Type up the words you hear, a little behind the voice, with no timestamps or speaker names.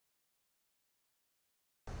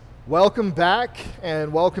Welcome back,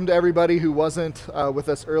 and welcome to everybody who wasn't with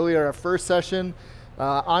us earlier at our first session.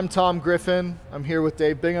 I'm Tom Griffin. I'm here with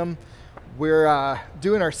Dave Bingham. We're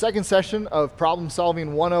doing our second session of Problem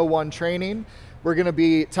Solving 101 training. We're going to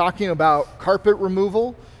be talking about carpet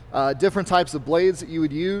removal, different types of blades that you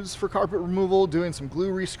would use for carpet removal, doing some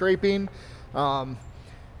glue rescraping.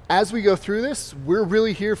 As we go through this, we're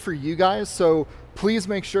really here for you guys, so please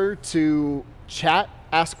make sure to chat,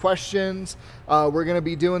 ask questions. We're going to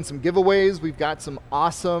be doing some giveaways. We've got some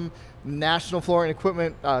awesome National Flooring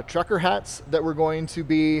Equipment trucker hats that we're going to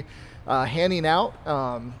be handing out.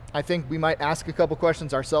 I think we might ask a couple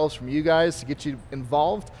questions ourselves from you guys to get you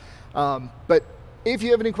involved. But if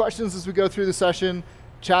you have any questions as we go through the session,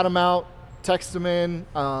 chat them out, text them in,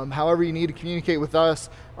 however you need to communicate with us.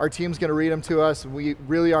 Our team's going to read them to us. We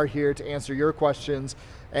really are here to answer your questions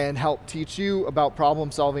and help teach you about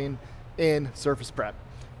problem solving in surface prep.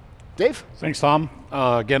 Dave? Thanks, Tom.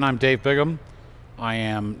 Again, I'm Dave Bingham. I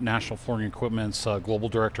am National Flooring Equipment's Global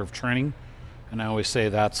Director of Training, and I always say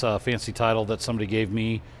that's a fancy title that somebody gave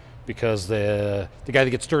me because the guy that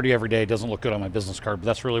gets dirty every day doesn't look good on my business card, but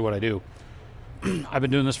that's really what I do. I've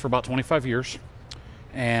been doing this for about 25 years,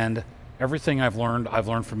 and everything I've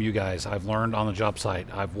learned from you guys. I've learned on the job site.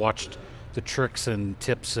 I've watched the tricks and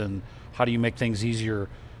tips and how do you make things easier,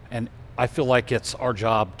 and I feel like it's our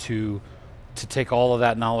job to take all of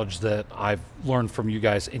that knowledge that I've learned from you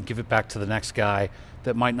guys and give it back to the next guy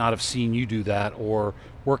that might not have seen you do that, or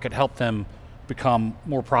work at help them become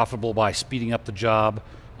more profitable by speeding up the job,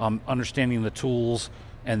 understanding the tools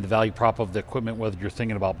and the value prop of the equipment, whether you're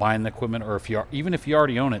thinking about buying the equipment or even if you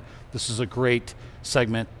already own it. This is a great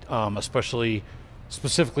segment, especially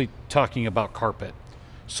specifically talking about carpet.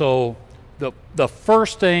 So the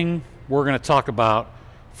first thing we're going to talk about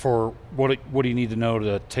for what do you need to know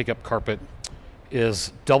to take up carpet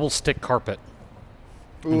is double stick carpet.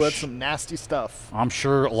 Ooh, that's some nasty stuff. I'm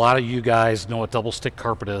sure a lot of you guys know what double stick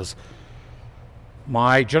carpet is.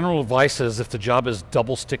 My general advice is if the job is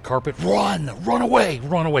double stick carpet, run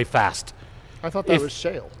away fast. I thought that was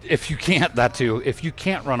shale. If you can't, that too. If you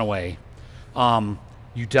can't run away,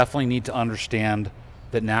 you definitely need to understand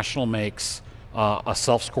that National makes a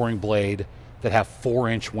self-scoring blade that have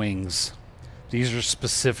 4-inch wings. These are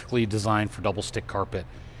specifically designed for double stick carpet.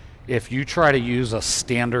 If you try to use a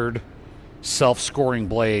standard self-scoring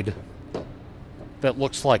blade that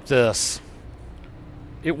looks like this,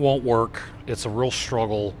 it won't work. It's a real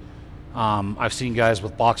struggle. I've seen guys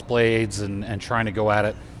with box blades and trying to go at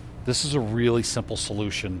it. This is a really simple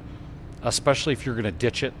solution, especially if you're going to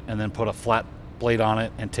ditch it and then put a flat blade on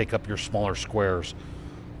it and take up your smaller squares.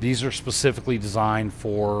 These are specifically designed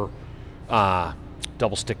for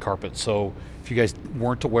double stick carpet. So if you guys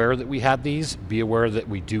weren't aware that we had these, be aware that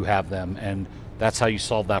we do have them, and that's how you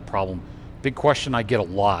solve that problem. Big question I get a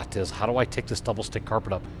lot is, how do I take this double stick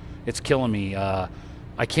carpet up? It's killing me. I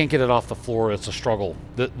can't get it off the floor. It's a struggle.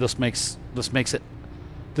 This is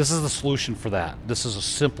the solution for that. This is a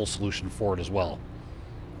simple solution for it as well.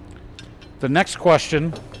 The next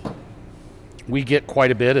question we get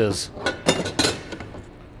quite a bit is,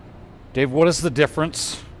 Dave, what is the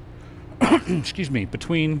difference excuse me,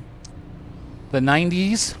 between the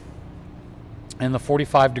 90s and the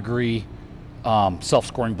 45-degree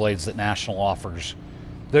self-scoring blades that National offers?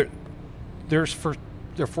 They're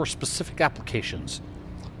for specific applications,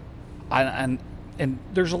 and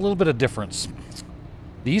there's a little bit of difference.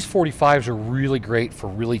 These 45s are really great for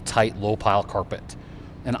really tight, low-pile carpet,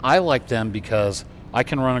 and I like them because I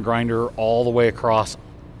can run a grinder all the way across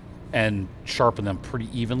and sharpen them pretty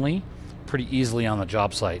easily on the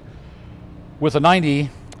job site. With a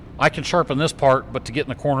 90, I can sharpen this part, but to get in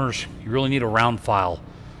the corners, you really need a round file.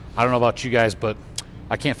 I don't know about you guys, but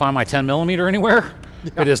I can't find my 10mm anywhere.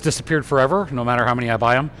 Yeah. It has disappeared forever, no matter how many I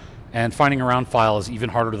buy them. And finding a round file is even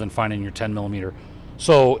harder than finding your 10mm.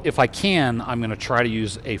 So if I can, I'm going to try to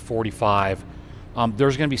use a 45.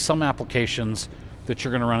 There's going to be some applications that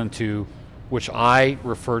you're going to run into, which I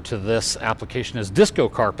refer to this application as disco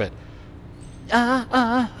carpet.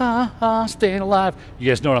 Staying alive. You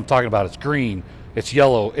guys know what I'm talking about. It's green, it's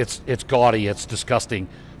yellow, it's gaudy, it's disgusting,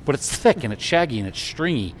 but it's thick and it's shaggy and it's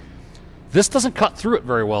stringy. This doesn't cut through it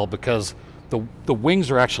very well because the wings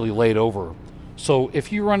are actually laid over. So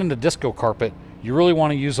if you run into disco carpet, you really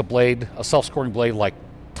want to use a blade, a self-scoring blade like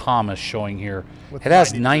Tom is showing here. It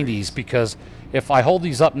has 90s because if I hold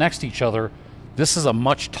these up next to each other, this is a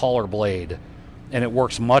much taller blade and it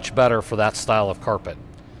works much better for that style of carpet.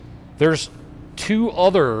 There's two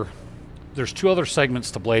other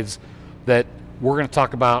segments to blades that we're going to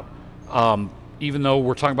talk about. Even though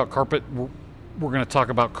we're talking about carpet, we're going to talk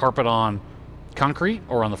about carpet on concrete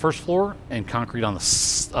or on the first floor, and concrete on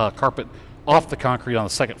the carpet off the concrete on the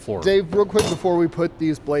second floor. Dave, real quick before we put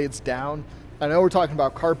these blades down, I know we're talking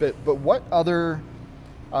about carpet, but what other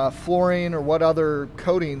flooring or what other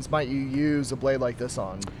coatings might you use a blade like this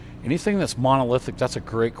on? Anything that's monolithic. That's a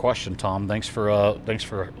great question, Tom. Thanks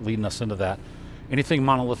for leading us into that. Anything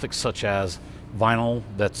monolithic, such as vinyl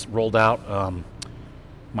that's rolled out.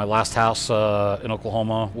 My last house in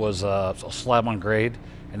Oklahoma was a slab on grade,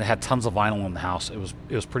 and it had tons of vinyl in the house.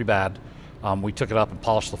 It was pretty bad. We took it up and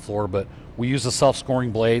polished the floor, but we use the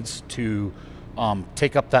self-scoring blades to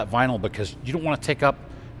take up that vinyl, because you don't want to take up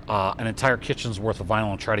an entire kitchen's worth of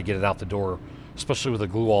vinyl and try to get it out the door, especially with the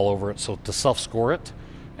glue all over it. So to self-score it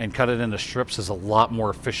and cut it into strips is a lot more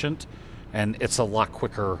efficient, and it's a lot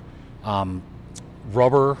quicker.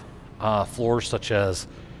 Rubber floors, such as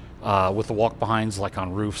with the walk-behinds, like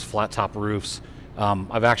on roofs, flat-top roofs.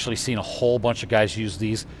 I've actually seen a whole bunch of guys use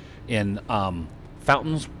these in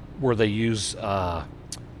fountains where they use a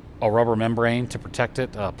rubber membrane to protect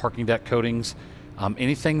it, parking deck coatings,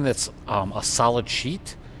 anything that's a solid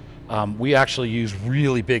sheet. We actually use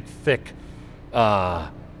really big, thick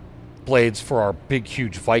blades for our big,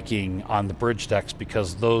 huge Viking on the bridge decks,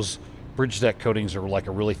 because those bridge deck coatings are like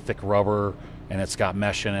a really thick rubber, and it's got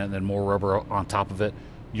mesh in it and then more rubber on top of it.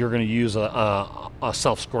 You're going to use a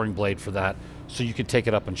self-scoring blade for that, so you can take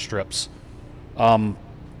it up in strips.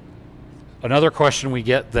 Another question we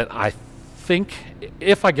get that I think,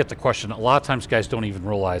 if I get the question, a lot of times guys don't even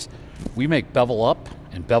realize, we make Bevel-Up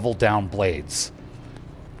and Bevel-Down blades.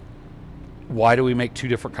 Why do we make two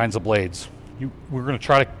different kinds of blades? We're going to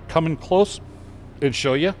try to come in close and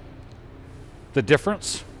show you the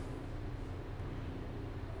difference.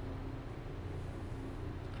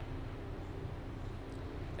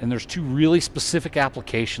 And there's two really specific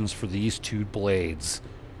applications for these two blades.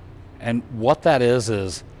 And what that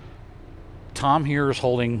is Tom here is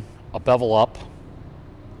holding a Bevel-Up,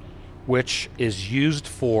 which is used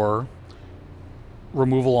for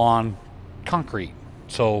removal on concrete.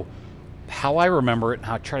 So how I remember it, and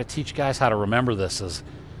how I try to teach guys how to remember this is,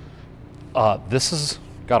 this has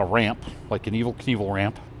got a ramp, like an Evel Knievel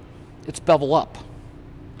ramp. It's Bevel-Up.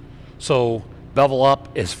 So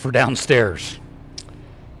Bevel-Up is for downstairs.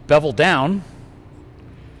 Bevel-Down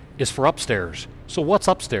is for upstairs. So what's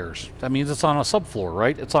upstairs? That means it's on a subfloor,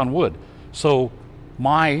 right? It's on wood. So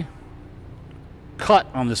my cut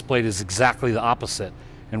on this blade is exactly the opposite.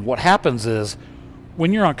 And what happens is,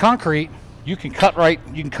 when you're on concrete, you can cut right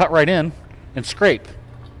in and scrape.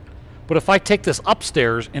 But if I take this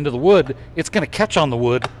upstairs into the wood, it's going to catch on the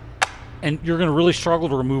wood, and you're going to really struggle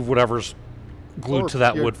to remove whatever's glued to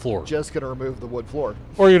that wood floor. Just going to remove the wood floor.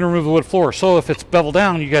 Or you're going to remove the wood floor. So if it's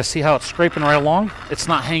Bevel-Down, you guys see how it's scraping right along? It's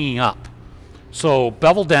not hanging up. So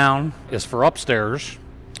Bevel-Down is for upstairs,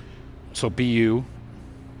 so BU,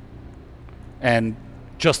 and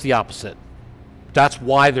just the opposite. That's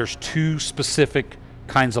why there's two specific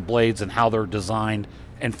kinds of blades and how they're designed,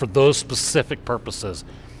 and for those specific purposes.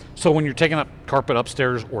 So when you're taking up carpet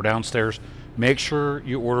upstairs or downstairs, make sure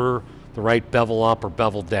you order the right Bevel-Up or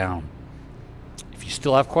Bevel-Down. If you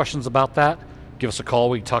still have questions about that, give us a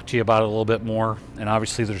call. We can talk to you about it a little bit more. And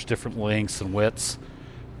obviously there's different lengths and widths.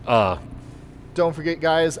 Don't forget,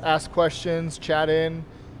 guys, ask questions, chat in,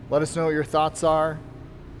 let us know what your thoughts are.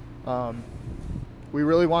 We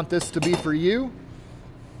really want this to be for you.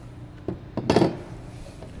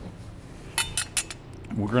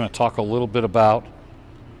 We're going to talk a little bit about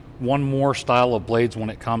one more style of blades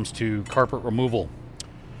when it comes to carpet removal.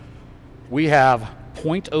 We have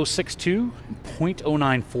 .062 and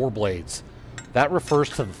 .094 blades. That refers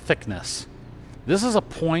to the thickness. This is a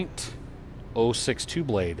 .062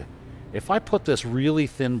 blade. If I put this really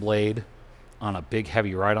thin blade on a big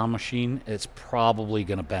heavy ride-on machine, it's probably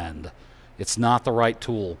going to bend. It's not the right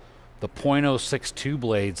tool. The .062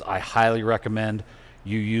 blades, I highly recommend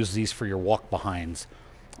you use these for your walk-behinds.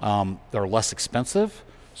 They're less expensive,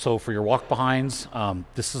 so for your walk-behinds,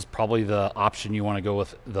 this is probably the option you want to go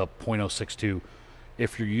with, the .062.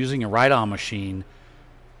 If you're using a ride-on machine,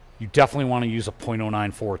 you definitely want to use a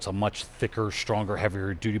 .094. It's a much thicker, stronger,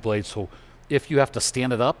 heavier duty blade, so if you have to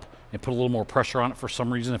stand it up and put a little more pressure on it for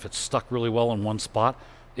some reason, if it's stuck really well in one spot,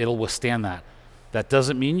 it'll withstand that. That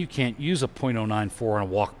doesn't mean you can't use a .094 on a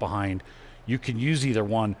walk-behind. You can use either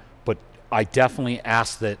one, but I definitely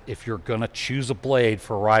ask that if you're going to choose a blade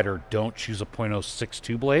for a rider, don't choose a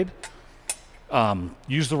 .062 blade.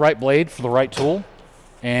 Use the right blade for the right tool.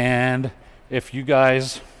 And if you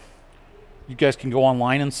guys can go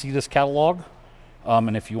online and see this catalog.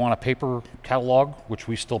 And if you want a paper catalog, which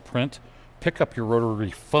we still print, pick up your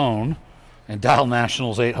rotary phone and dial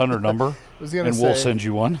National's 800 number, and we'll send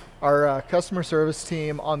you one. Our customer service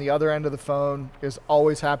team on the other end of the phone is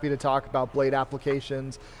always happy to talk about blade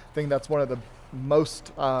applications. I think that's one of the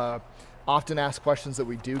most often asked questions that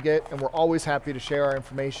we do get, and we're always happy to share our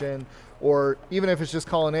information, or even if it's just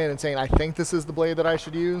calling in and saying, I think this is the blade that I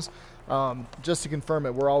should use, just to confirm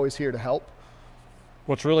it, we're always here to help.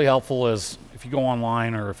 What's really helpful is if you go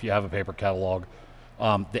online or if you have a paper catalog,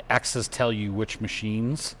 the X's tell you which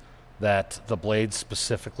machines that the blades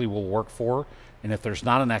specifically will work for, and if there's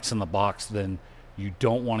not an X in the box, then you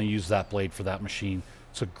don't want to use that blade for that machine.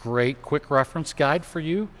 It's a great quick reference guide for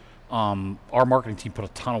you. Our marketing team put a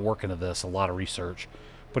ton of work into this, a lot of research.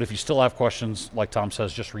 But if you still have questions, like Tom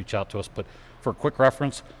says, just reach out to us. But for a quick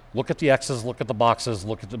reference, look at the X's, look at the boxes,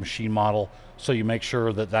 look at the machine model, so you make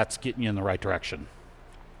sure that that's getting you in the right direction.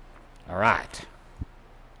 All right.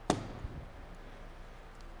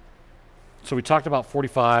 So we talked about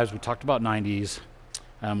 45s, we talked about 90s,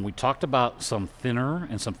 we talked about some thinner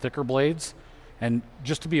and some thicker blades. And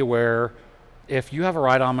just to be aware, if you have a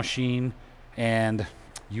ride-on machine and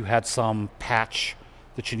you had some patch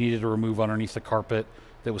that you needed to remove underneath the carpet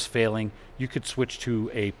that was failing, you could switch to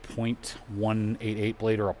a .188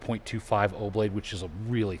 blade or a .250 blade, which is a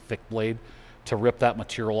really thick blade, to rip that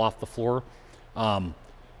material off the floor.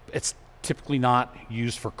 It's typically not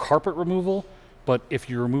used for carpet removal, but if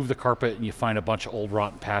you remove the carpet and you find a bunch of old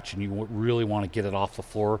rotten patch and you really want to get it off the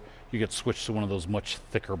floor, you could switch to one of those much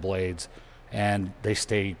thicker blades, and they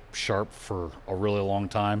stay sharp for a really long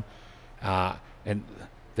time. And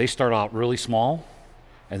they start out really small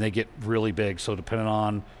and they get really big. So depending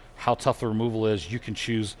on how tough the removal is, you can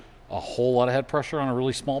choose a whole lot of head pressure on a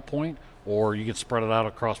really small point, or you can spread it out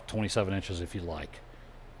across 27 inches if you like.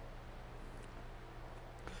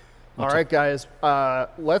 All right, guys,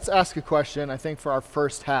 let's ask a question, I think, for our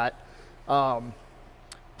first hat.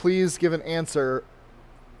 Please give an answer.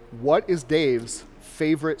 What is Dave's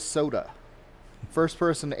favorite soda? First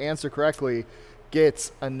person to answer correctly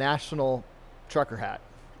gets a National trucker hat.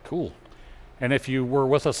 Cool. And if you were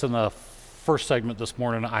with us in the first segment this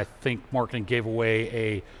morning, I think marketing gave away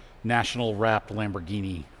a National wrapped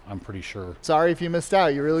Lamborghini, I'm pretty sure. Sorry if you missed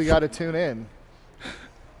out. You really got to tune in.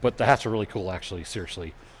 But the hats are really cool, actually,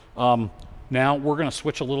 seriously. Now we're going to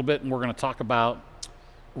switch a little bit, and we're going to talk about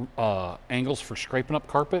angles for scraping up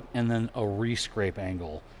carpet and then a re-scrape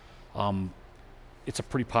angle. It's a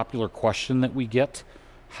pretty popular question that we get.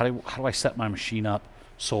 How do I set my machine up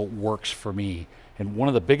so it works for me? And one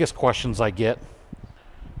of the biggest questions I get,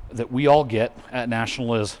 that we all get at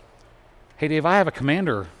National, is, hey Dave, I have a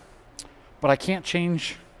Commander, but I can't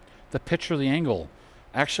change the pitch or the angle.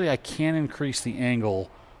 Actually, I can increase the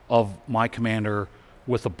angle of my Commander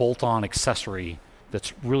with a bolt-on accessory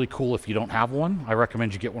that's really cool. If you don't have one, I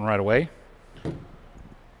recommend you get one right away.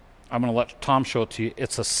 I'm going to let Tom show it to you.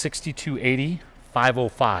 It's a 6280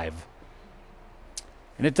 505.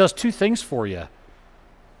 And it does two things for you.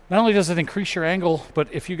 Not only does it increase your angle, but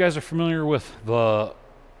if you guys are familiar with the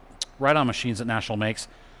ride-on machines that National makes,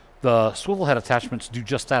 the swivel head attachments do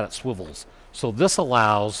just that. It swivels. So this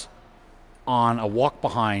allows on a walk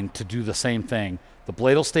behind to do the same thing. The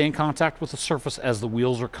blade will stay in contact with the surface as the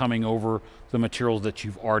wheels are coming over the materials that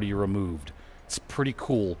you've already removed. It's pretty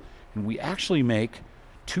cool. And we actually make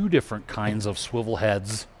two different kinds of swivel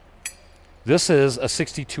heads. This is a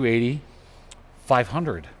 6280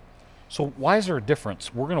 500. So why is there a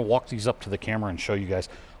difference? We're going to walk these up to the camera and show you guys.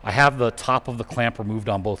 I have the top of the clamp removed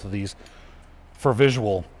on both of these for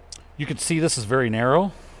visual. You can see this is very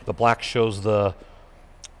narrow. The black shows the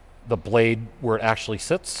blade where it actually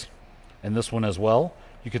sits, and this one as well.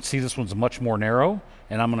 You can see this one's much more narrow,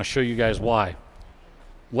 and I'm going to show you guys why.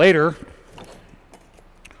 Later,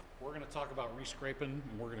 we're going to talk about re-scraping,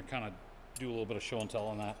 and we're going to kind of do a little bit of show and tell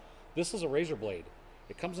on that. This is a razor blade.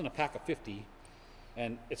 It comes in a pack of 50,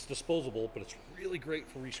 and it's disposable, but it's really great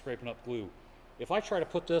for re-scraping up glue. If I try to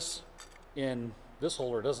put this in this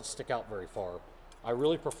holder, it doesn't stick out very far. I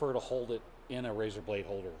really prefer to hold it in a razor blade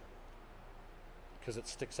holder because it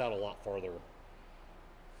sticks out a lot farther.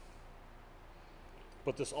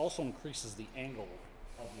 But this also increases the angle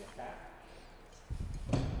of the attack.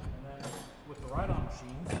 And then with the ride-on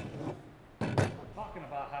machines, we're talking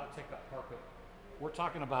about how to take that carpet. We're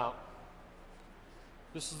talking about,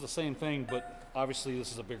 this is the same thing, but obviously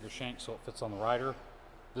this is a bigger shank so it fits on the rider.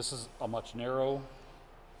 This is a much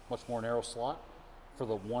more narrow slot for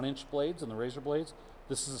the 1-inch blades and the razor blades.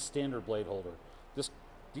 This is a standard blade holder.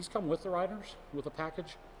 These come with the riders, with a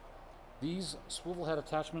package. These swivel head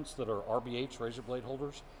attachments that are RBH razor blade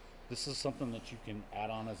holders, this is something that you can add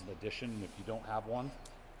on as an addition if you don't have one.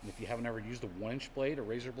 And if you haven't ever used a 1-inch blade or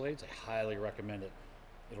razor blades, I highly recommend it.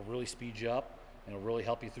 It'll really speed you up, and it'll really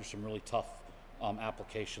help you through some really tough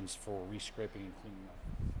applications for re-scraping and cleaning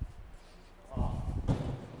up.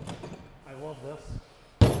 I love this.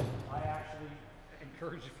 I actually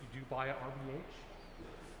encourage, if you do buy an RBH,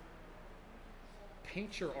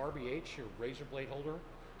 paint your RBH, your razor blade holder,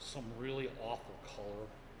 some really awful color.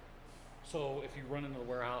 So if you run into the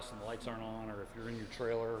warehouse and the lights aren't on, or if you're in your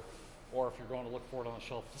trailer, or if you're going to look for it on the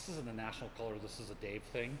shelf, this isn't a national color, this is a Dave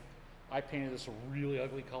thing. I painted this a really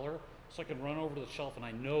ugly color, so I can run over to the shelf and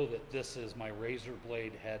I know that this is my razor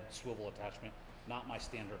blade head swivel attachment, not my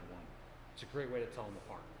standard one. It's a great way to tell them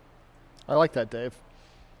apart. I like that, Dave.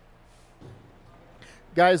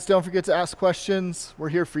 Guys, don't forget to ask questions. We're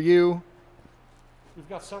here for you. We've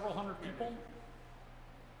got several hundred people.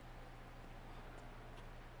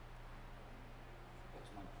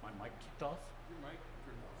 My mic kicked off? Your mic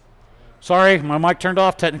turned off. Sorry, my mic turned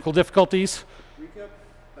off. Technical difficulties. Recap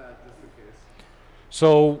that just in case.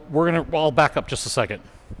 So I'll back up just a second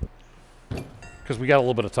because we got a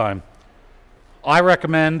little bit of time. I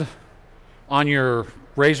recommend on your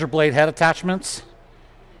razor blade head attachments,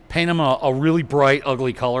 paint them a really bright,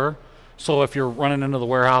 ugly color. So if you're running into the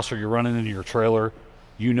warehouse or you're running into your trailer,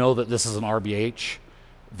 you know that this is an RBH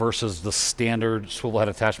versus the standard swivel head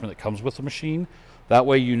attachment that comes with the machine. That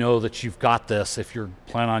way you know that you've got this if you're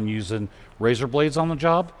planning on using razor blades on the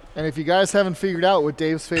job. And if you guys haven't figured out what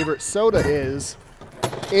Dave's favorite soda is,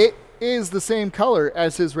 it is the same color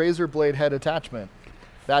as his razor blade head attachment.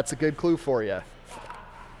 That's a good clue for you.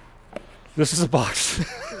 This is a box.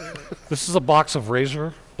 This is a box of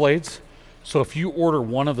razor blades. So if you order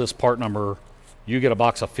one of this part number, you get a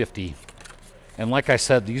box of 50. And like I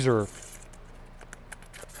said, these are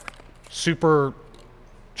super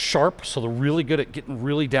sharp, so they're really good at getting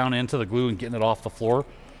really down into the glue and getting it off the floor.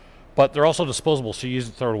 But they're also disposable, so you use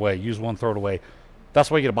it, throw it away. Use one, throw it away. That's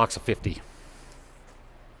why you get a box of 50.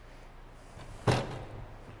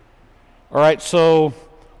 All right, so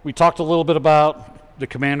we talked a little bit about the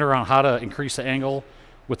Commander on how to increase the angle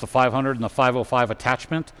with the 500 and the 505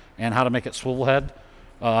 attachment and how to make it swivel head.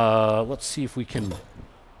 Let's see if we can,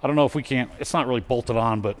 I don't know if we can't, it's not really bolted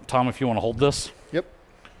on, but Tom, if you want to hold this. Yep.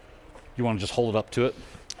 You want to just hold it up to it.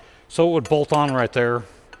 So it would bolt on right there,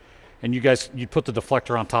 and you'd put the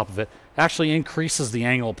deflector on top of it. Actually increases the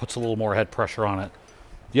angle, puts a little more head pressure on it.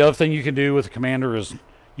 The other thing you can do with the Commander is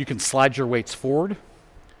you can slide your weights forward.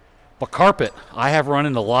 But carpet, I have run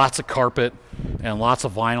into lots of carpet and lots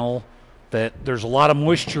of vinyl that there's a lot of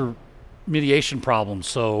moisture mediation problems.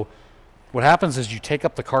 So what happens is you take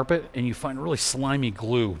up the carpet and you find really slimy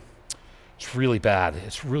glue. It's really bad.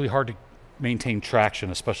 It's really hard to maintain traction,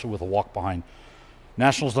 especially with a walk behind.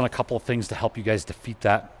 National's done a couple of things to help you guys defeat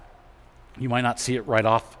that. You might not see it right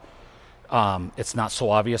off. It's not so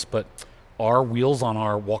obvious, but our wheels on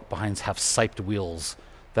our walk behinds have siped wheels.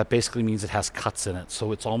 That basically means it has cuts in it.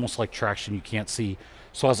 So it's almost like traction you can't see.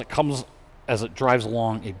 So as it drives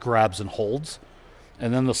along, it grabs and holds.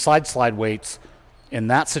 And then the side slide weights, in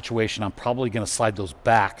that situation, I'm probably going to slide those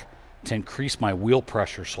back to increase my wheel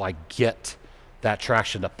pressure so I get that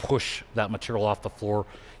traction to push that material off the floor,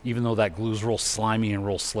 even though that glue's real slimy and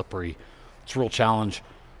real slippery. It's a real challenge.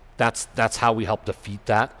 That's how we help defeat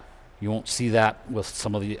that. You won't see that with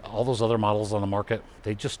some of all those other models on the market.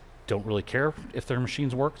 They just don't really care if their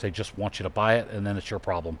machines work. They just want you to buy it, and then it's your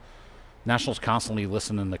problem. National's constantly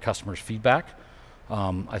listening to customers' feedback.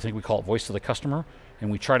 I think we call it voice of the customer, and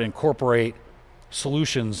we try to incorporate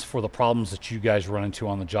solutions for the problems that you guys run into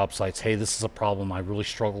on the job sites. Hey, this is a problem. I really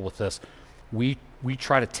struggle with this. We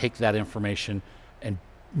try to take that information and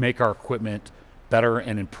make our equipment better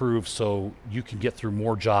and improve so you can get through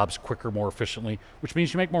more jobs quicker, more efficiently, which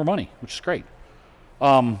means you make more money, which is great.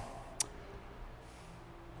 The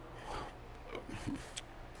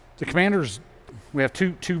Commanders, we have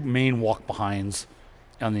two main walk behinds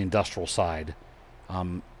on the industrial side.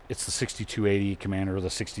 It's the 6280 Commander, the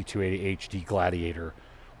 6280 HD Gladiator.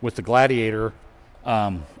 With the Gladiator,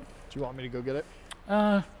 do you want me to go get it?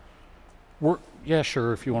 Yeah,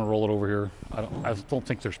 sure. If you want to roll it over here, I don't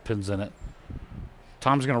think there's pins in it.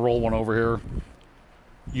 Tom's going to roll one over here.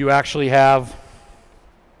 You actually have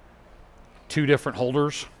two different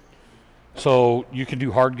holders, so you can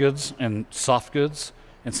do hard goods and soft goods.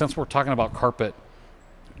 And since we're talking about carpet,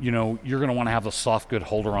 you know, you're going to want to have the soft good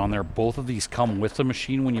holder on there. Both of these come with the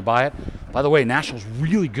machine when you buy it. By the way, National's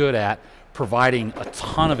really good at providing a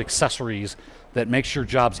ton of accessories that makes your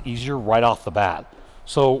jobs easier right off the bat.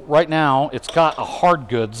 So right now, it's got a hard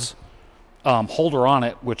goods holder on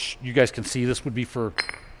it, which you guys can see. This would be for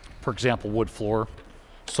example, wood floor.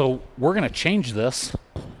 So we're going to change this,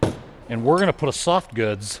 and we're going to put a soft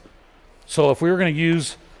goods. So if we were going to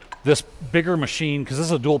use This bigger machine, because this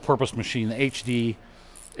is a dual-purpose machine, the HD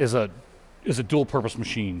is a dual-purpose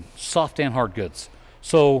machine, soft and hard goods.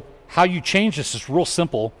 So how you change this is real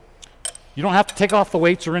simple. You don't have to take off the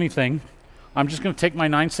weights or anything. I'm just going to take my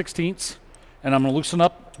 9/16 and I'm going to loosen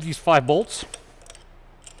up these 5 bolts.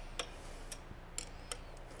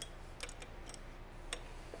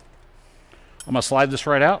 I'm going to slide this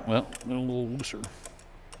right out. Well, a little looser.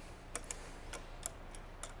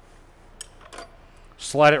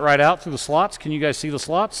 Slide it right out through the slots. Can you guys see the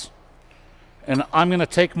slots? And I'm going to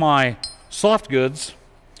take my soft goods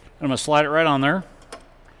and I'm going to slide it right on there. I'm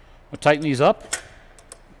going to tighten these up.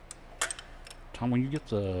 Tom, when you get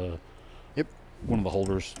the one of the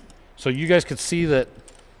holders. So you guys could see that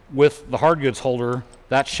with the hard goods holder,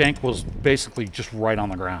 that shank was basically just right on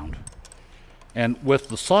the ground. And with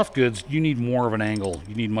the soft goods, you need more of an angle.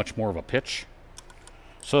 You need much more of a pitch.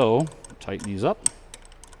 So tighten these up.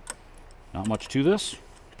 Not much to this.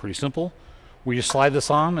 Pretty simple. We just slide this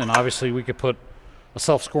on, and obviously we could put a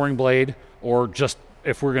self-scoring blade, or just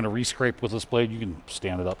if we're going to re-scrape with this blade, you can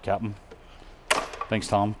stand it up, Captain. Thanks,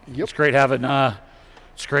 Tom. Yep. It's great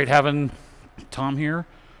having Tom here.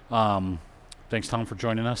 Thanks, Tom, for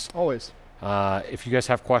joining us. Always. If you guys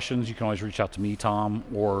have questions, you can always reach out to me, Tom,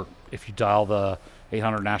 or if you dial the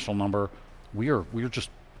 800 national number. We are just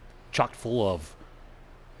chock full of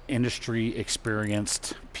industry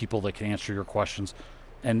experienced people that can answer your questions,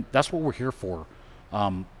 and that's what we're here for.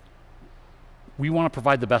 We want to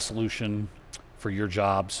provide the best solution for your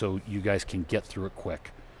job so you guys can get through it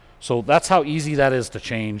quick. So that's how easy that is to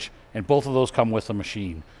change, and both of those come with the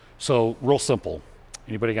machine. So real simple.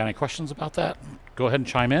 Anybody got any questions about that? Go ahead and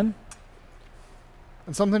chime in.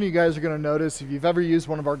 And something you guys are going to notice if you've ever used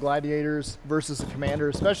one of our Gladiators versus a Commander,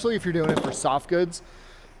 especially if you're doing it for soft goods,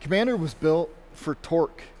 Commander was built for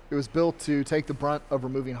torque. It was built to take the brunt of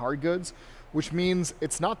removing hard goods, which means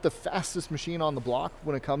it's not the fastest machine on the block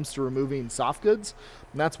when it comes to removing soft goods.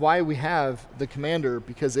 And that's why we have the Commander,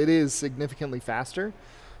 because it is significantly faster.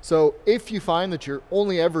 So if you find that you're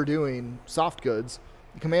only ever doing soft goods,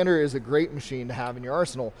 the Commander is a great machine to have in your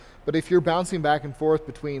arsenal. But if you're bouncing back and forth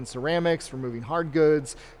between ceramics, removing hard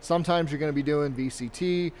goods, sometimes you're going to be doing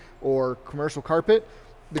VCT or commercial carpet,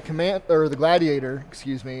 the Gladiator,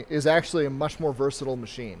 excuse me, is actually a much more versatile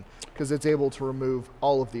machine because it's able to remove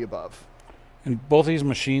all of the above. And both of these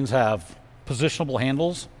machines have positionable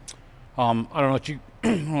handles. I don't know if you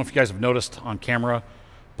guys have noticed on camera,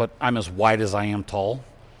 but I'm as wide as I am tall.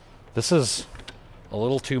 This is a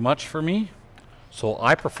little too much for me, so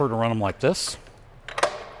I prefer to run them like this.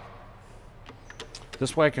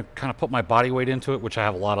 This way I can kind of put my body weight into it, which I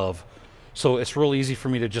have a lot of. So it's real easy for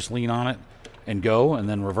me to just lean on it and go, and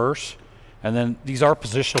then reverse. And then these are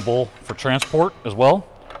positionable for transport as well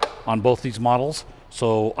on both these models.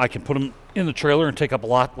 So I can put them in the trailer and take up a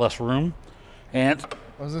lot less room. And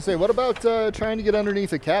I was gonna say, what about trying to get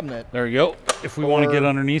underneath a cabinet? there you go. If we want to get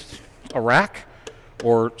underneath a rack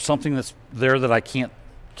or something that's there that I can't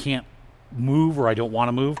move or I don't want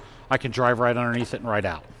to move, I can drive right underneath it and right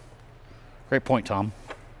out. Great point, Tom.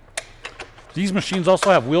 These machines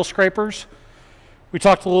also have wheel scrapers. We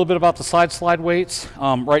talked a little bit about the side slide weights.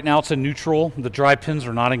 Right now it's in neutral. The drive pins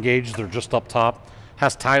are not engaged, they're just up top.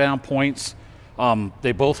 Has tie down points.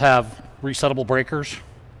 They both have resettable breakers.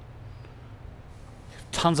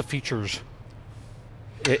 Tons of features.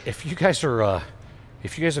 If you guys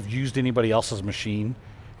have used anybody else's machine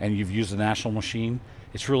and you've used a national machine,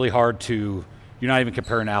 it's really hard to, you're not even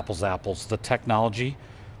comparing apples to apples. The technology,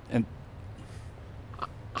 and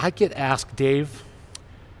I get asked, Dave,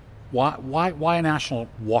 why a national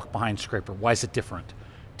walk behind scraper? Why is it different?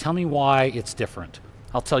 Tell me why it's different.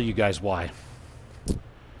 I'll tell you guys why.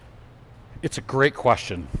 It's a great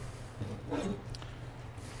question.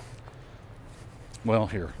 Well,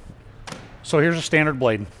 here. So here's a standard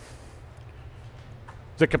blade.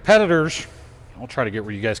 The competitors, I'll try to get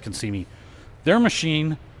where you guys can see me. Their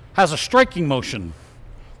machine has a striking motion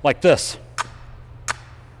like this.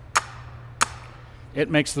 It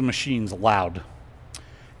makes the machines loud.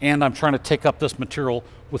 And I'm trying to take up this material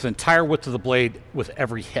with the entire width of the blade with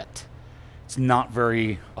every hit. It's not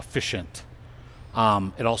very efficient.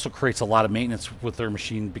 It also creates a lot of maintenance with their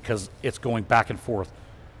machine because it's going back and forth.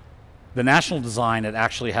 The national design, it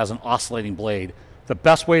actually has an oscillating blade. The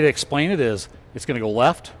best way to explain it is it's going to go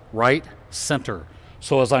left, right, center.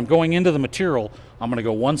 So as I'm going into the material, I'm going to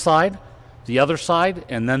go one side, the other side,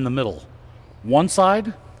 and then the middle. One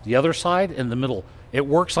side, the other side, and the middle. It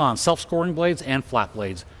works on self-scoring blades and flat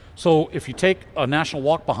blades. So if you take a national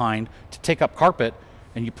walk behind to take up carpet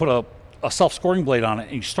and you put a self-scoring blade on it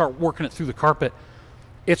and you start working it through the carpet,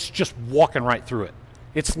 it's just walking right through it.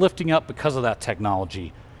 It's lifting up because of that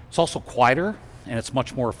technology. It's also quieter and it's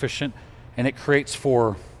much more efficient, and it creates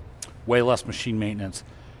for way less machine maintenance.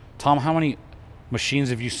 Tom, how many machines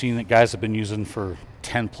have you seen that guys have been using for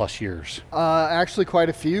 10 plus years? Actually quite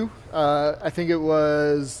a few. I think it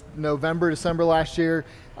was November, December last year,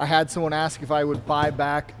 I had someone ask if I would buy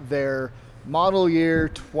back their model year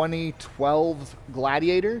 2012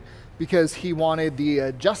 Gladiator because he wanted the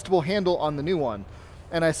adjustable handle on the new one.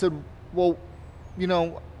 And I said, well, you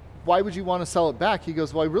know, why would you want to sell it back? He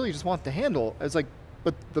goes, well, I really just want the handle. I was like,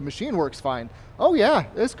 but the machine works fine. Oh yeah,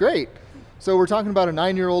 it's great. So we're talking about a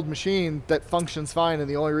 9-year-old machine that functions fine, and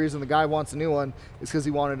the only reason the guy wants a new one is because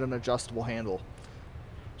he wanted an adjustable handle.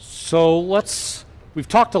 So we've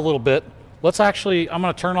talked a little bit. I'm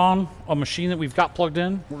gonna turn on a machine that we've got plugged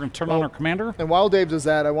in. We're gonna turn on our Commander. And while Dave does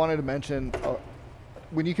that, I wanted to mention,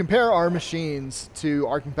 when you compare our machines to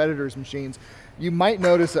our competitors' machines, you might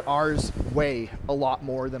notice that ours weigh a lot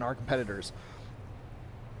more than our competitors.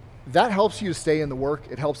 That helps you to stay in the work.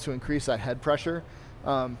 It helps to increase that head pressure.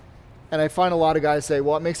 And I find a lot of guys say,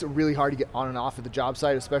 well, it makes it really hard to get on and off at the job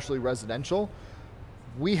site, especially residential.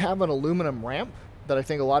 We have an aluminum ramp that I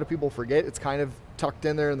think a lot of people forget. It's kind of tucked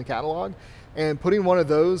in there in the catalog. And putting one of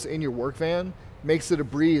those in your work van makes it a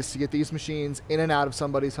breeze to get these machines in and out of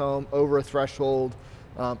somebody's home, over a threshold,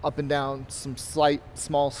 up and down some slight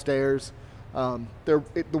small stairs. The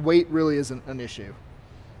weight really isn't an issue.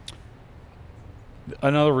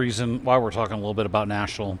 Another reason why we're talking a little bit about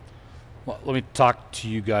National, well, let me talk to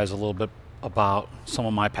you guys a little bit about some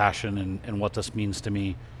of my passion and what this means to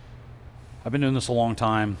me. I've been doing this a long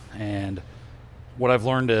time, and what I've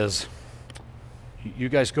learned is you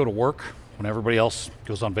guys go to work when everybody else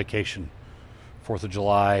goes on vacation. 4th of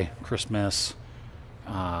July, Christmas,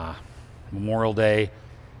 Memorial Day,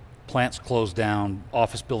 plants close down,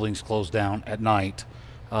 office buildings close down at night.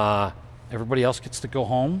 Everybody else gets to go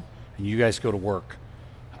home, and you guys go to work.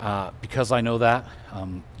 Because I know that,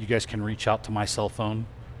 you guys can reach out to my cell phone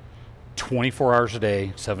 24 hours a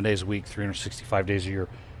day, 7 days a week, 365 days a year.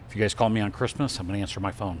 If you guys call me on Christmas, I'm going to answer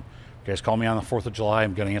my phone. If you guys call me on the 4th of July,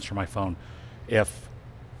 I'm going to answer my phone. If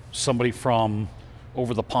somebody from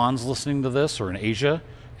over the pond's listening to this, or in Asia,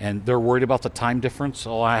 and they're worried about the time difference,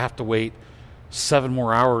 oh, I have to wait 7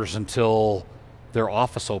 more hours until their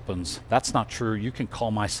office opens. That's not true. You can call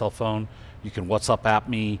my cell phone. You can WhatsApp at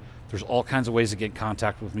me. There's all kinds of ways to get in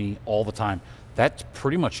contact with me all the time. That's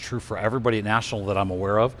pretty much true for everybody at National that I'm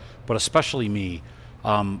aware of, but especially me.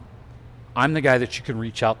 I'm the guy that you can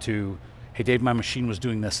reach out to. Hey Dave, my machine was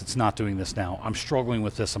doing this, it's not doing this now. I'm struggling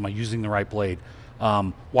with this, am I using the right blade?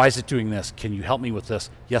 Why is it doing this? Can you help me with this?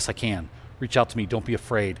 Yes, I can. Reach out to me, don't be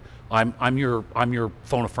afraid. I'm your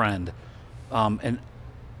phone a friend. And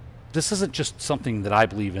this isn't just something that I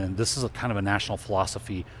believe in, this is a kind of a National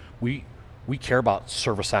philosophy. We care about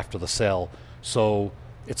service after the sale, so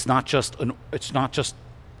it's not just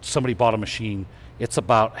somebody bought a machine. It's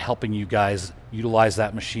about helping you guys utilize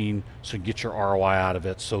that machine so you can get your ROI out of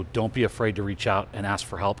it. So don't be afraid to reach out and ask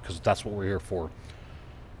for help, because that's what we're here for.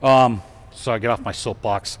 So I get off my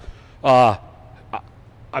soapbox. I'm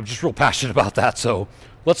just real passionate about that. So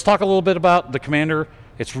let's talk a little bit about the Commander.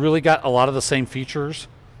 It's really got a lot of the same features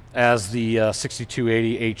as the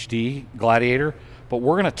 6280 HD Gladiator, but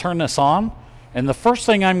we're going to turn this on, and the first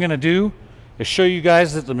thing I'm going to do is show you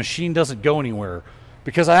guys that the machine doesn't go anywhere,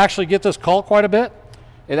 because I actually get this call quite a bit.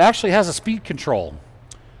 It actually has a speed control,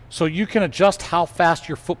 so you can adjust how fast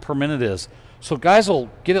your foot per minute is. So guys will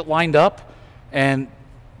get it lined up, and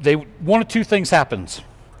one of two things happens.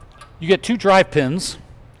 You get 2 drive pins.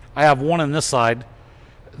 I have one on this side.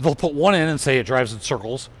 They'll put one in and say it drives in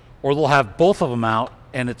circles, or they'll have both of them out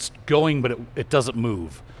and it's going, but it doesn't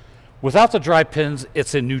move. Without the drive pins,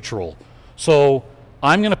 it's in neutral. So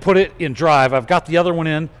I'm going to put it in drive. I've got the other one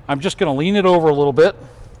in. I'm just going to lean it over a little bit,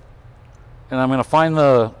 and I'm going to find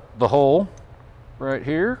the hole right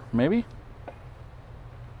here, maybe.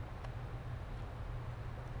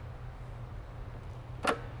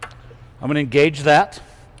 I'm going to engage that.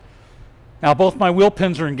 Now both my wheel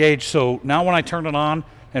pins are engaged, so now when I turn it on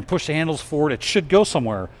and push the handles forward, it should go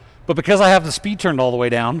somewhere. But because I have the speed turned all the way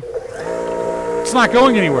down, it's not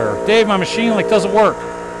going anywhere. Dave, my machine doesn't work.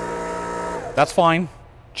 That's fine.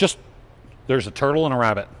 Just, there's a turtle and a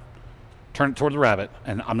rabbit. Turn it toward the rabbit.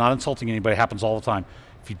 And I'm not insulting anybody, it happens all the time.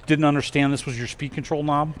 If you didn't understand this was your speed control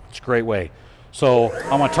knob, it's a great way. So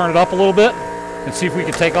I'm going to turn it up a little bit and see if we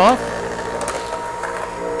can take off.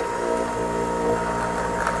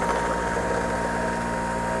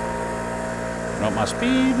 Turn up my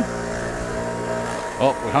speed.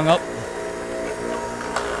 Oh, we hung up.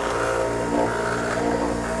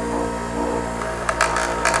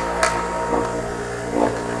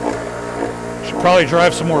 probably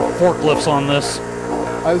drive some more forklifts on this.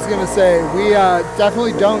 I was gonna say, we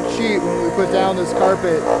definitely don't cheat when we put down this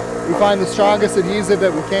carpet. We find the strongest adhesive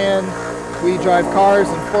that we can. We drive cars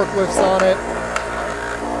and forklifts on it.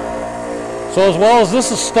 So as well as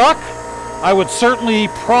this is stuck, I would certainly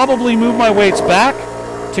probably move my weights back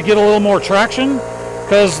to get a little more traction,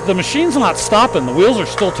 because the machine's not stopping, the wheels are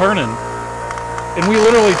still turning. And we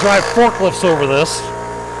literally drive forklifts over this.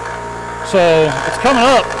 So it's coming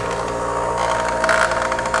up.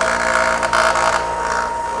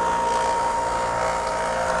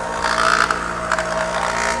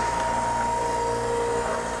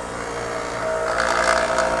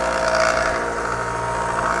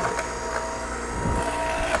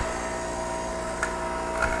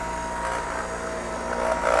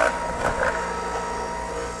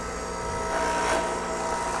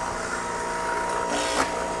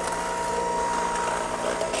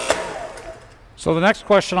 So the next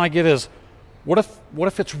question I get is, what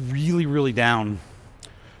if it's really, really down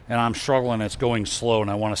and I'm struggling, it's going slow and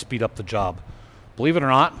I want to speed up the job? Believe it or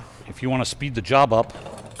not, if you want to speed the job up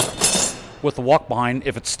with the walk behind,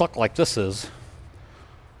 if it's stuck like this is,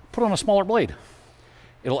 put on a smaller blade.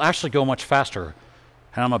 It'll actually go much faster.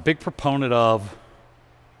 And I'm a big proponent of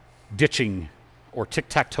ditching or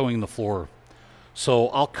tic-tac-toeing the floor. So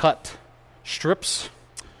I'll cut strips,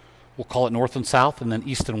 we'll call it north and south, and then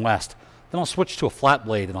east and west. Then I'll switch to a flat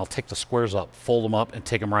blade and I'll take the squares up, fold them up, and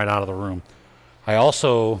take them right out of the room. I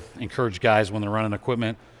also encourage guys when they're running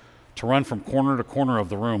equipment to run from corner to corner of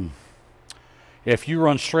the room. If you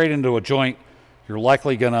run straight into a joint, you're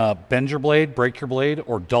likely gonna bend your blade, break your blade,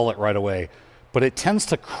 or dull it right away. But it tends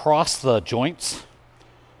to cross the joints.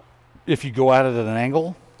 If you go at it at an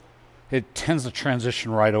angle, it tends to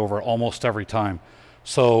transition right over almost every time.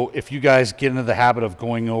 So if you guys get into the habit of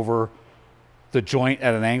going over the joint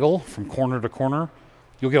at an angle from corner to corner,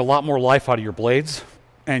 you'll get a lot more life out of your blades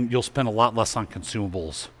and you'll spend a lot less on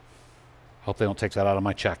consumables. Hope they don't take that out of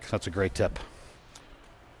my check. That's a great tip.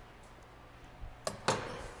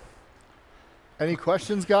 Any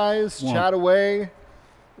questions, guys? Chat away.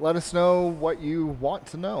 Let us know what you want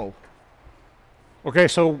to know. Okay,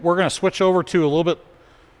 so we're gonna switch over to a little bit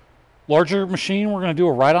larger machine. We're gonna do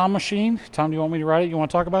a ride-on machine. Tom, do you want me to ride it? You wanna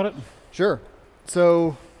talk about it? Sure.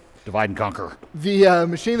 So divide and conquer. the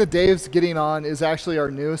machine that Dave's getting on is actually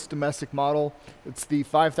our newest domestic model. It's the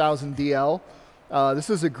 5000 DL. This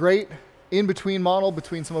is a great in-between model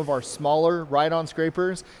between some of our smaller ride-on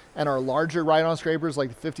scrapers and our larger ride-on scrapers like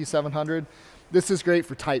the 5700. This is great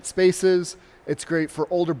for tight spaces. It's great for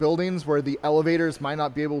older buildings where the elevators might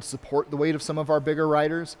not be able to support the weight of some of our bigger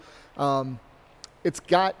riders. It's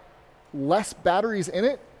got less batteries in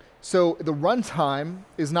it, so the runtime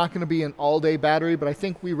is not going to be an all-day battery, but I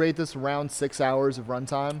think we rate this around 6 hours of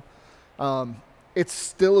runtime. It's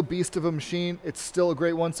still a beast of a machine. It's still a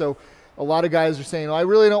great one. So a lot of guys are saying, oh, I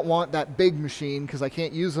really don't want that big machine because I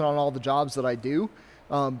can't use it on all the jobs that I do.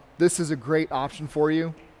 This is a great option for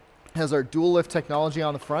you. It has our dual lift technology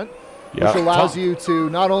on the front, which allows you to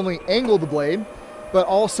not only angle the blade, but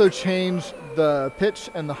also change the pitch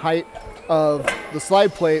and the height of the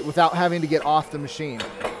slide plate without having to get off the machine.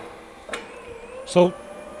 So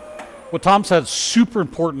what Tom said is super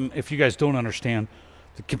important if you guys don't understand.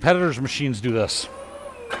 The competitors' machines do this.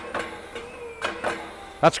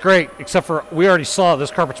 That's great, except for we already saw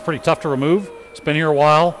this carpet's pretty tough to remove. It's been here a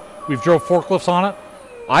while. We've drove forklifts on it.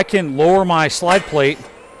 I can lower my slide plate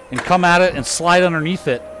and come at it and slide underneath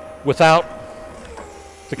it without,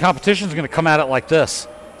 the competition's gonna come at it like this.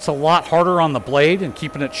 It's a lot harder on the blade and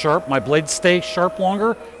keeping it sharp. My blades stay sharp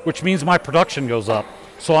longer, which means my production goes up.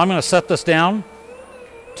 So I'm gonna set this down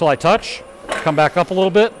till I touch, come back up a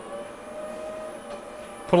little bit,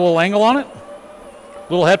 put a little angle on it, a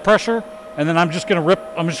little head pressure, and then I'm just gonna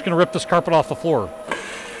rip this carpet off the floor.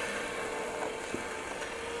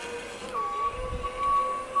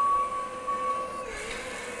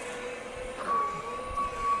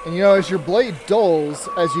 And you know, as your blade dulls,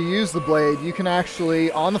 as you use the blade, you can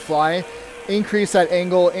actually, on the fly, increase that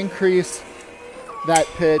angle, increase that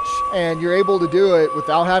pitch, and you're able to do it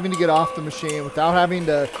without having to get off the machine, without having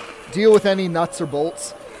to deal with any nuts or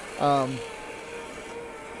bolts. I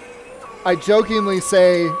jokingly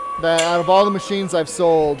say that out of all the machines I've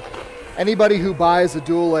sold, anybody who buys a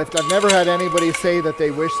dual lift, I've never had anybody say that they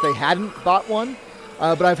wish they hadn't bought one,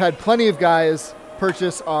 but I've had plenty of guys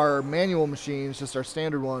purchase our manual machines, just our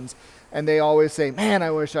standard ones, and they always say, man,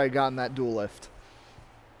 I wish I had gotten that dual lift.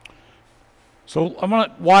 So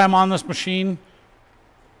why I'm on this machine,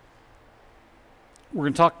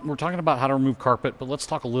 we're talking about how to remove carpet, but let's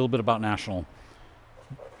talk a little bit about National.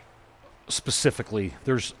 Specifically,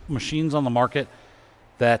 there's machines on the market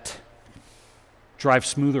that drive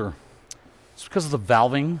smoother. It's because of the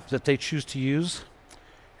valving that they choose to use.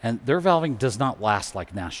 And their valving does not last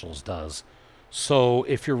like National's does. So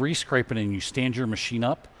if you're re-scraping and you stand your machine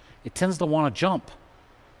up, it tends to want to jump.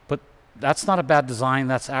 But that's not a bad design.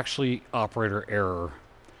 That's actually operator error.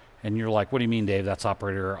 And you're like, what do you mean, Dave? That's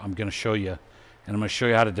operator error. I'm going to show you. And I'm going to show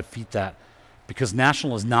you how to defeat that. Because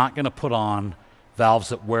National is not going to put on valves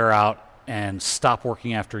that wear out and stop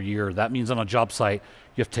working after a year. That means on a job site,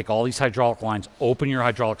 you have to take all these hydraulic lines, open your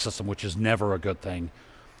hydraulic system, which is never a good thing.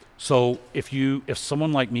 So if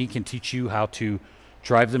someone like me can teach you how to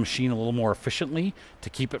drive the machine a little more efficiently to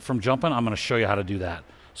keep it from jumping, I'm going to show you how to do that.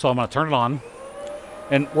 So I'm going to turn it on,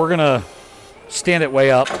 and we're going to stand it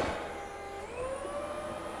way up.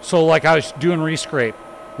 So like I was doing re-scrape.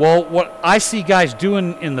 Well, what I see guys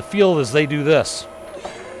doing in the field is they do this.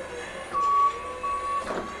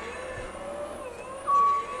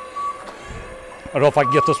 I don't know if I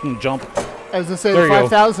can get this one to jump. I was going to say the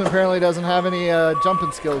 5000 apparently doesn't have any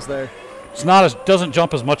jumping skills there. It's not as, doesn't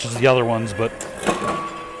jump as much as the other ones, but.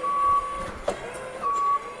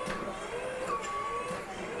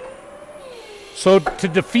 So to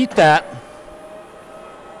defeat that,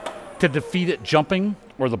 to defeat it jumping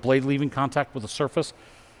or the blade leaving contact with the surface,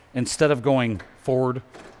 instead of going forward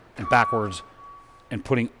and backwards and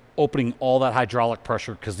opening all that hydraulic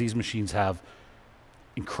pressure, because these machines have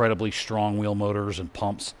incredibly strong wheel motors and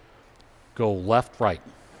pumps, go left, right,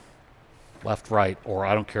 or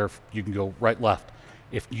I don't care if you can go right, left.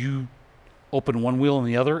 If you open one wheel and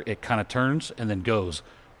the other, it kind of turns and then goes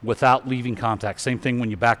without leaving contact. Same thing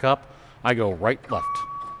when you back up. I go right,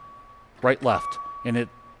 left, and it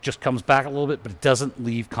just comes back a little bit, but it doesn't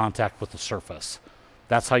leave contact with the surface.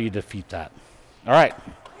 That's how you defeat that. All right.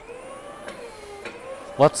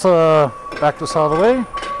 Let's back this out of the way.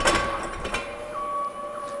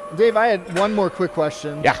 Dave, I had one more quick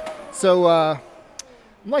question. Yeah. So I'm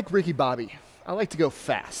like Ricky Bobby. I like to go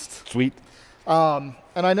fast. Sweet. And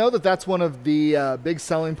I know that that's one of the big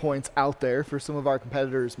selling points out there for some of our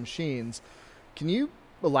competitors' machines. Can you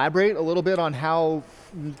elaborate a little bit on how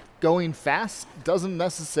going fast doesn't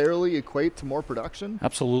necessarily equate to more production?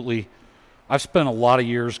 Absolutely. I've spent a lot of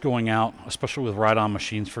years going out, especially with ride-on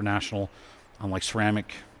machines for National, on like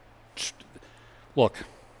ceramic. Look,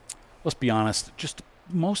 let's be honest, just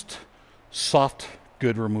most soft,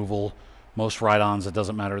 good removal, most ride-ons, it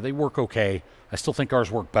doesn't matter. They work okay. I still think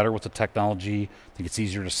ours work better with the technology. I think it's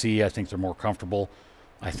easier to see. I think they're more comfortable.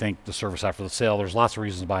 I think the service after the sale, there's lots of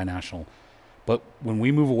reasons to buy a National. But when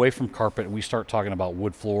we move away from carpet and we start talking about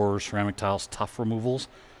wood floors, ceramic tiles, tough removals,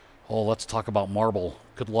 oh, let's talk about marble.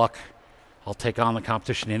 Good luck. I'll take on the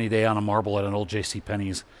competition any day on a marble at an old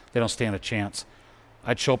JCPenney's. They don't stand a chance.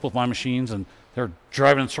 I'd show up with my machines and they're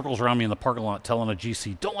driving in circles around me in the parking lot telling a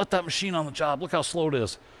GC, don't let that machine on the job. Look how slow it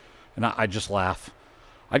is. And I'd just laugh.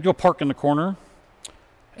 I'd go park in the corner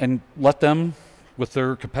and let them, with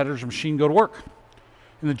their competitor's machine, go to work.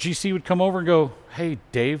 And the GC would come over and go, hey,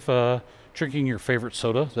 Dave, drinking your favorite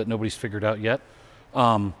soda that nobody's figured out yet.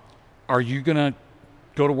 Are you going to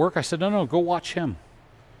go to work? I said, no, go watch him.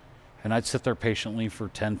 And I'd sit there patiently for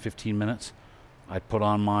 10, 15 minutes. I'd put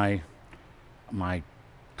on my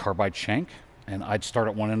carbide shank, and I'd start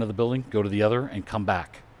at one end of the building, go to the other, and come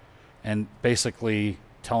back. And basically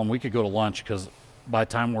tell him we could go to lunch, because by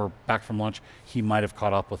the time we're back from lunch, he might have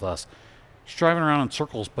caught up with us. He's driving around in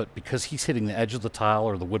circles, but because he's hitting the edge of the tile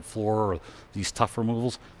or the wood floor or these tough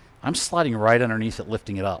removals, I'm sliding right underneath it,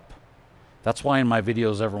 lifting it up. That's why in my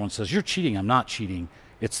videos everyone says, you're cheating. I'm not cheating.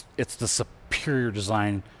 It's the superior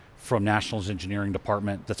design from National's engineering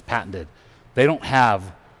department that's patented. They don't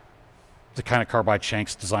have the kind of carbide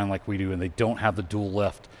shanks designed like we do, and they don't have the dual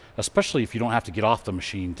lift, especially if you don't have to get off the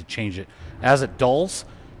machine to change it. As it dulls,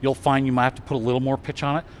 you'll find you might have to put a little more pitch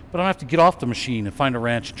on it, but I don't have to get off the machine and find a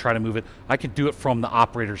wrench and try to move it. I could do it from the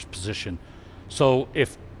operator's position. So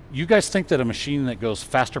if you guys think that a machine that goes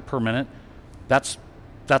faster per minute, that's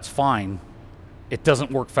fine. It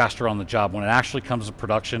doesn't work faster on the job. When it actually comes to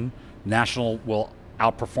production, National will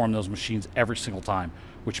outperform those machines every single time,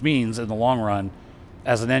 which means in the long run,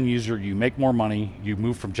 as an end user, you make more money, you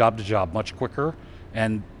move from job to job much quicker,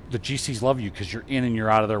 and the GCs love you because you're in and you're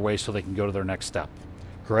out of their way so they can go to their next step.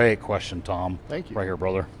 Great question, Tom. Thank you. Right here,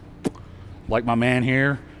 brother. Like my man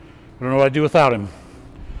here. I don't know what I'd do without him.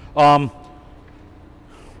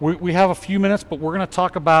 We have a few minutes, but we're going to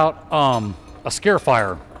talk about a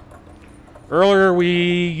scarifier. Earlier,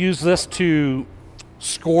 we used this to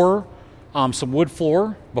score some wood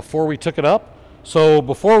floor before we took it up. So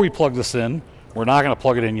before we plug this in, we're not going to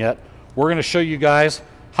plug it in yet. We're going to show you guys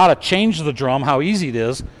how to change the drum, how easy it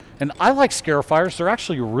is. And I like scarifiers. They're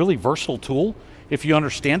actually a really versatile tool if you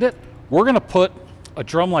understand it. We're going to put a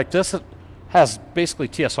drum like this, it has basically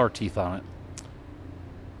TSR teeth on it.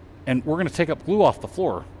 And we're going to take up glue off the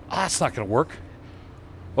floor. Ah, it's not going to work.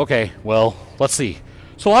 Okay, well, let's see.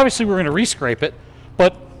 So obviously we're going to re-scrape it,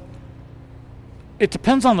 but it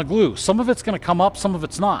depends on the glue. Some of it's going to come up, some of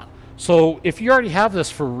it's not. So if you already have this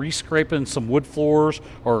for re-scraping some wood floors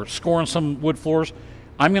or scoring some wood floors,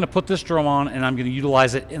 I'm going to put this drum on and I'm going to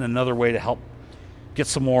utilize it in another way to help get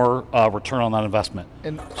some more return on that investment.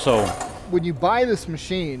 And so when you buy this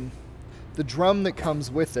machine, the drum that comes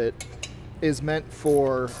with it is meant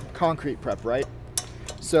for concrete prep, right?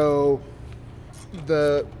 So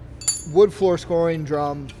the wood floor scoring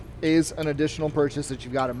drum is an additional purchase that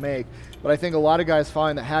you've got to make. But I think a lot of guys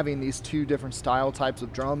find that having these two different style types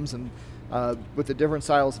of drums and with the different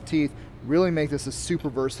styles of teeth really make this a super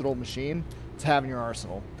versatile machine to have in your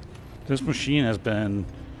arsenal. This machine has been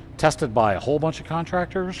tested by a whole bunch of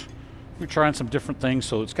contractors. We're trying some different things,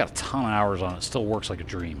 so it's got a ton of hours on it. It still works like a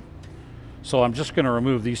dream. So I'm just going to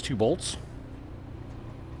remove these two bolts,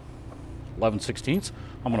 11/16.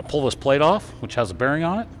 I'm going to pull this plate off, which has a bearing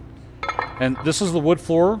on it. And this is the wood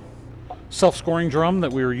floor self-scoring drum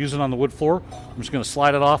that we were using on the wood floor. I'm just going to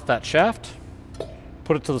slide it off that shaft,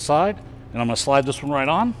 put it to the side, and I'm going to slide this one right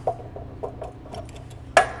on.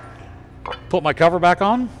 Put my cover back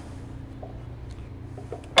on.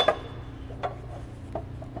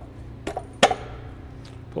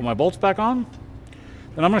 Put my bolts back on.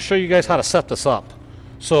 And I'm going to show you guys how to set this up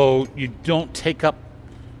so you don't take up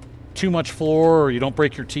too much floor or you don't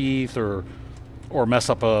break your teeth or mess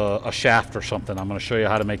up a shaft or something. I'm going to show you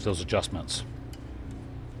how to make those adjustments.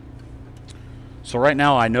 So right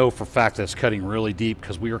now I know for a fact that it's cutting really deep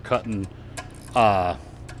because we are cutting about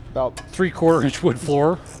 3/4 inch wood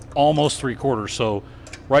floor, almost 3/4. So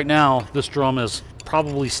right now this drum is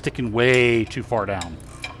probably sticking way too far down.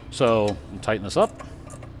 So I'll tighten this up.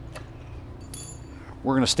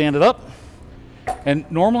 We're going to stand it up. And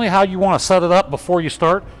normally how you want to set it up before you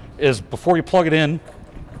start is before you plug it in,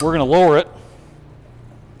 we're going to lower it.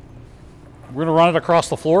 We're going to run it across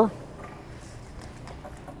the floor.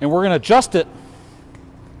 And we're going to adjust it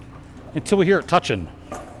until we hear it touching.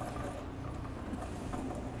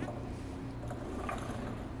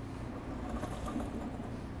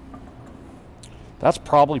 That's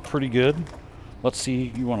probably pretty good. Let's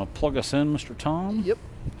see, you want to plug us in, Mr. Tom? Yep.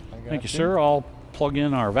 Thank you, sir. I'll plug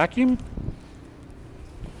in our vacuum.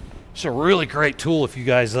 It's a really great tool if you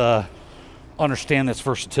guys understand its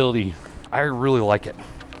versatility. I really like it.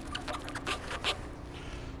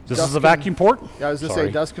 This is a vacuum port. Yeah, I was going to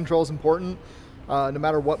say dust control is important. No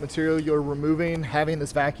matter what material you're removing, having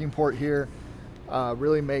this vacuum port here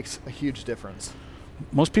really makes a huge difference.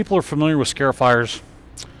 Most people are familiar with scarifiers.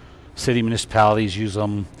 City municipalities use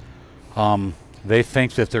them. They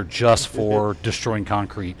think that they're just for destroying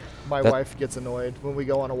concrete. My wife gets annoyed when we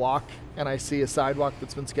go on a walk and I see a sidewalk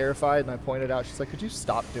that's been scarified and I point it out. She's like, could you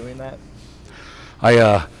stop doing that?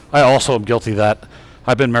 I also am guilty of that.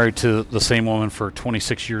 I've been married to the same woman for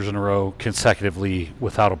 26 years in a row consecutively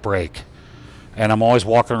without a break. And I'm always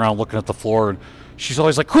walking around looking at the floor and she's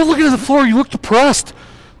always like, quit looking at the floor, you look depressed.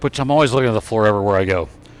 But I'm always looking at the floor everywhere I go.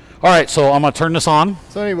 All right, so I'm going to turn this on.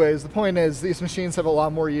 So anyways, the point is these machines have a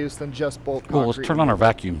lot more use than just bolt concrete. Well, let's turn on our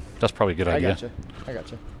vacuum. That's probably a good idea. I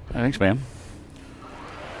got you. Thanks, man.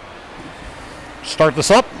 Start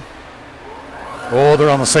this up. Oh,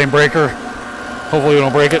 they're on the same breaker. Hopefully we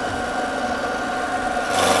don't break it.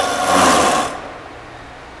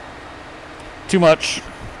 Too much.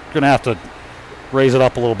 Gonna have to raise it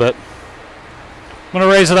up a little bit. I'm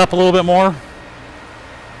gonna raise it up a little bit more.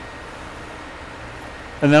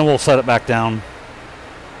 And then we'll set it back down.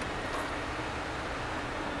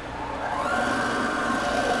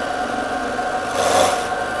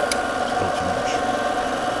 Still too much.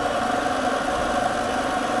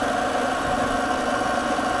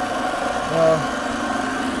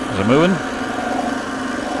 Is it moving?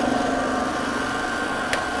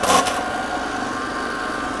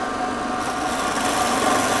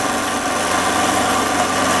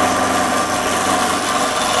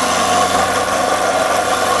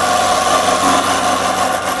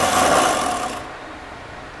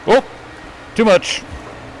 Oh, too much.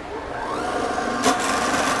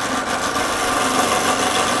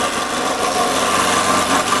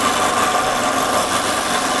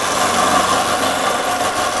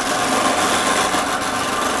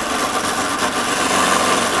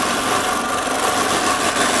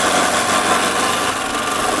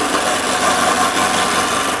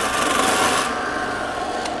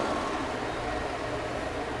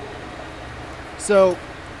 So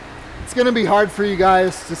it's going to be hard for you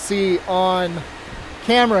guys to see on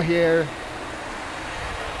camera here,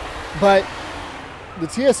 but the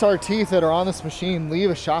TSR teeth that are on this machine leave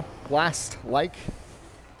a shot blast-like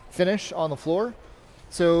finish on the floor.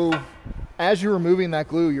 So as you're removing that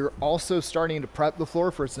glue, you're also starting to prep the floor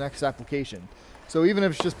for its next application. So even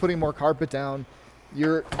if it's just putting more carpet down,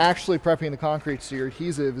 you're actually prepping the concrete so your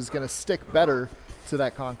adhesive is going to stick better to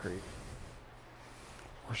that concrete.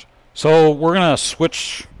 So we're going to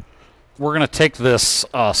switch. We're going to take this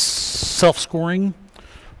self-scoring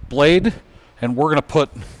blade and we're going to put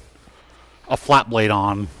a flat blade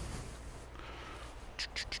on.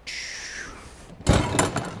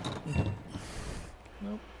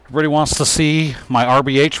 Everybody wants to see my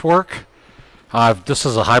RBH work. This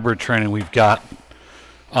is a hybrid training. We've got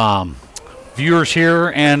viewers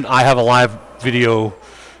here, and I have a live video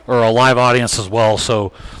or a live audience as well.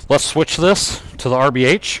 So let's switch this to the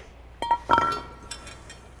RBH. I'm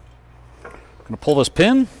going to pull this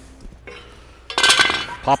pin,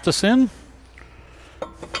 pop this in.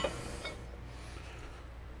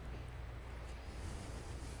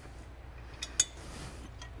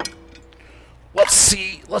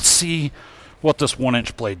 Let's see what this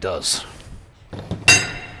 1-inch blade does.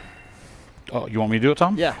 Oh, you want me to do it,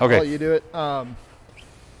 Tom? Yeah, okay. I'll let you do it. Come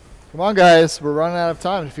on, guys. We're running out of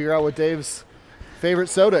time to figure out what Dave's favorite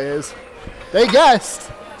soda is. They guessed.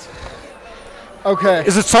 Okay.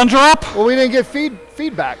 Is it Sundrop? Well, we didn't get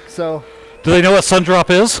feedback, so. Do they know what Sundrop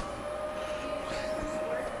is?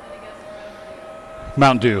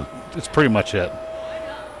 Mountain Dew. It's pretty much it.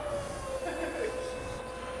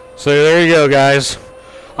 So there you go, guys.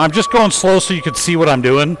 I'm just going slow so you can see what I'm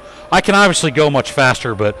doing. I can obviously go much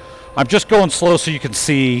faster, but I'm just going slow so you can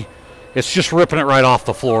see. It's just ripping it right off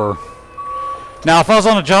the floor. Now, if I was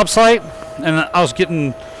on a job site and I was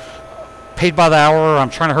getting paid by the hour, I'm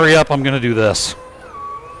trying to hurry up, I'm going to do this.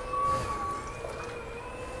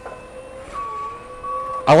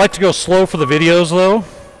 I like to go slow for the videos, though,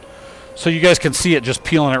 so you guys can see it just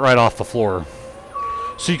peeling it right off the floor.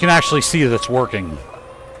 So you can actually see that it's working.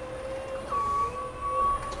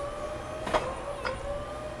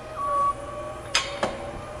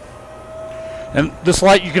 And this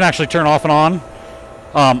light you can actually turn off and on.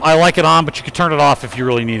 I like it on, but you can turn it off if you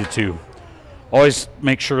really needed to. Always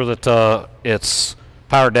make sure that it's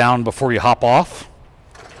powered down before you hop off.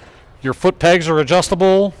 Your foot pegs are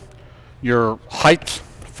adjustable. Your height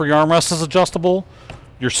for your armrest is adjustable.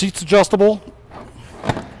 Your seat's adjustable.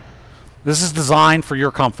 This is designed for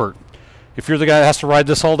your comfort. If you're the guy that has to ride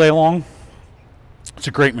this all day long, it's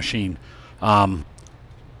a great machine.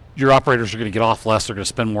 Your operators are going to get off less. They're going to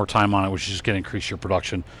spend more time on it, which is just going to increase your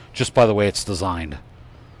production just by the way it's designed.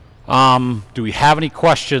 Do we have any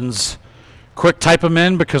questions? Quick, type them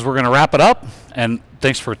in because we're going to wrap it up. And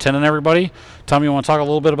thanks for attending, everybody. Tom, you want to talk a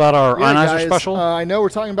little bit about our ionizer guys, special? I know we're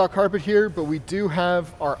talking about carpet here, but we do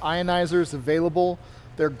have our ionizers available.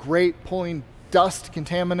 They're great pulling dust,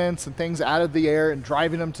 contaminants, and things out of the air and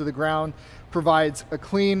driving them to the ground. Provides a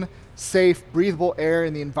clean, safe, breathable air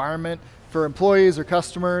in the environment for employees or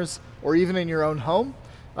customers, or even in your own home.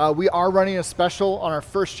 We are running a special on our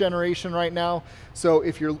first generation right now. So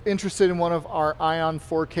if you're interested in one of our Ion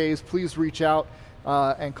 4Ks, please reach out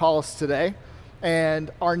and call us today. And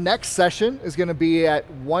our next session is gonna be at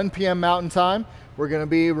 1 p.m. Mountain Time. We're gonna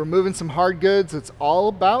be removing some hard goods. It's all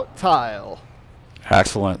about tile.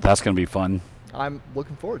 Excellent, that's gonna be fun. I'm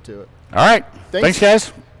looking forward to it. All right, thanks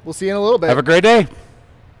guys. We'll see you in a little bit. Have a great day.